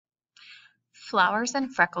Flowers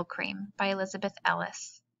and Freckle Cream by Elizabeth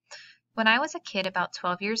Ellis. When I was a kid about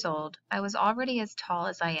 12 years old, I was already as tall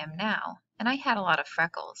as I am now, and I had a lot of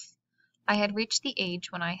freckles. I had reached the age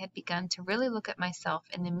when I had begun to really look at myself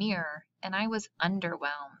in the mirror, and I was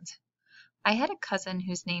underwhelmed. I had a cousin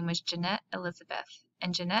whose name was Jeanette Elizabeth,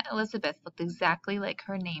 and Jeanette Elizabeth looked exactly like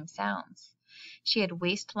her name sounds. She had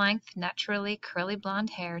waist-length, naturally curly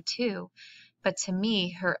blonde hair, too, but to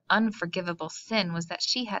me her unforgivable sin was that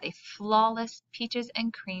she had a flawless peaches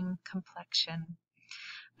and cream complexion.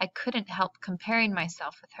 I couldn't help comparing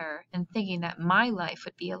myself with her and thinking that my life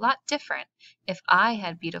would be a lot different if I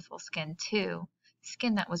had beautiful skin too,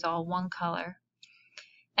 skin that was all one color.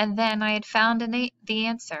 And then I had found the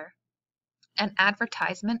answer, an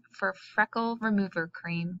advertisement for freckle remover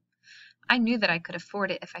cream. I knew that I could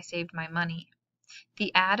afford it if I saved my money.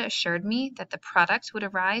 The ad assured me that the product would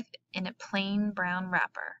arrive in a plain brown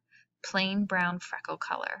wrapper, plain brown freckle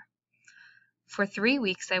color. For 3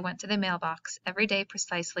 weeks I went to the mailbox every day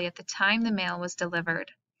precisely at the time the mail was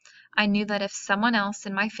delivered. I knew that if someone else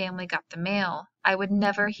in my family got the mail, I would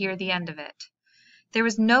never hear the end of it. There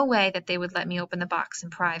was no way that they would let me open the box in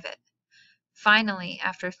private. Finally,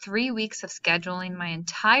 after 3 weeks of scheduling my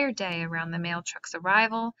entire day around the mail truck's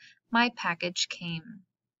arrival, my package came.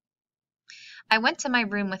 I went to my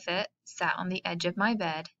room with it, sat on the edge of my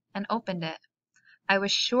bed, and opened it. I was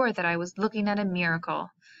sure that I was looking at a miracle,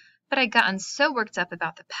 but I'd gotten so worked up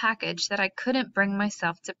about the package that I couldn't bring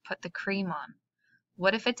myself to put the cream on.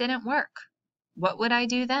 What if it didn't work? What would I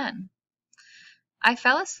do then? I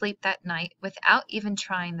fell asleep that night without even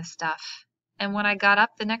trying the stuff, and when I got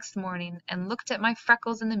up the next morning and looked at my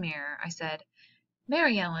freckles in the mirror, I said,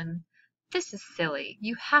 "Mary Ellen, this is silly.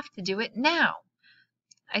 You have to do it now."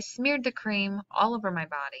 I smeared the cream all over my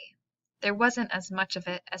body. There wasn't as much of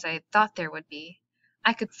it as I had thought there would be.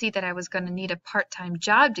 I could see that I was going to need a part-time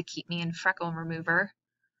job to keep me in freckle remover.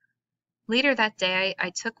 Later that day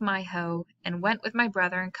I took my hoe and went with my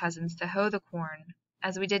brother and cousins to hoe the corn,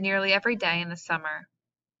 as we did nearly every day in the summer.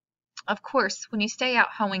 Of course, when you stay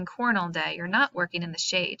out hoeing corn all day, you're not working in the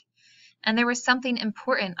shade. And there was something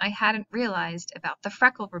important I hadn't realized about the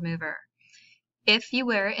freckle remover. If you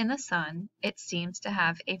wear it in the sun, it seems to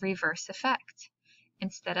have a reverse effect.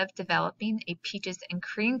 Instead of developing a peaches and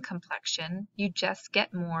cream complexion, you just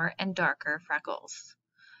get more and darker freckles.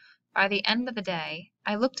 By the end of the day,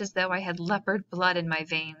 I looked as though I had leopard blood in my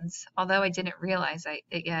veins, although I didn't realize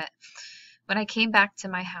it yet. When I came back to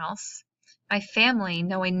my house, my family,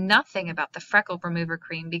 knowing nothing about the freckle remover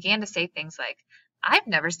cream, began to say things like, "I've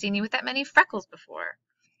never seen you with that many freckles before."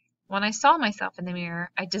 When I saw myself in the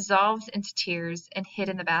mirror, I dissolved into tears and hid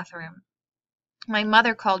in the bathroom. My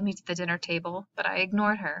mother called me to the dinner table, but I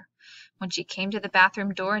ignored her. When she came to the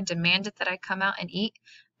bathroom door and demanded that I come out and eat,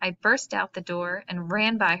 I burst out the door and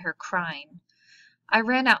ran by her crying. I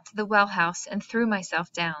ran out to the well house and threw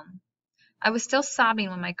myself down. I was still sobbing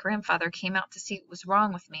when my grandfather came out to see what was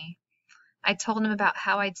wrong with me. I told him about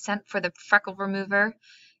how I'd sent for the freckle remover,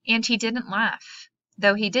 and he didn't laugh,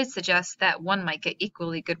 though he did suggest that one might get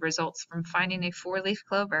equally good results from finding a four-leaf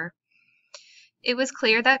clover. It was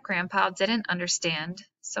clear that Grandpa didn't understand,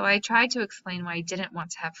 so I tried to explain why I didn't want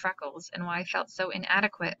to have freckles and why I felt so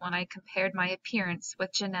inadequate when I compared my appearance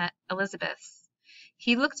with Jeanette Elizabeth's.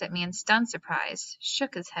 He looked at me in stunned surprise,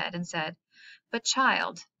 shook his head, and said, "But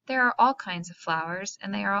child, there are all kinds of flowers,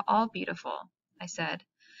 and they are all beautiful," I said.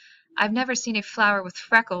 "I've never seen a flower with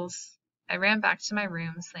freckles." I ran back to my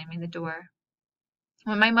room, slamming the door.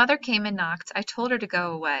 When my mother came and knocked, I told her to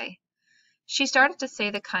go away. She started to say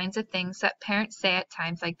the kinds of things that parents say at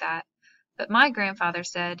times like that, but my grandfather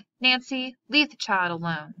said, "Nancy, leave the child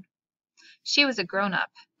alone." She was a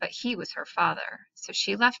grown-up, but he was her father, so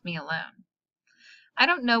she left me alone. I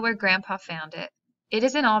don't know where Grandpa found it. It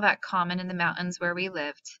isn't all that common in the mountains where we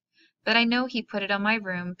lived, but I know he put it on my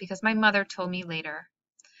room because my mother told me later.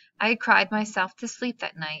 I had cried myself to sleep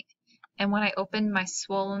that night, and when I opened my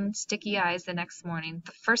swollen, sticky eyes the next morning,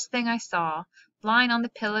 the first thing I saw, lying on the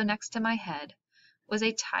pillow next to my head, was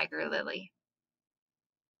a tiger lily.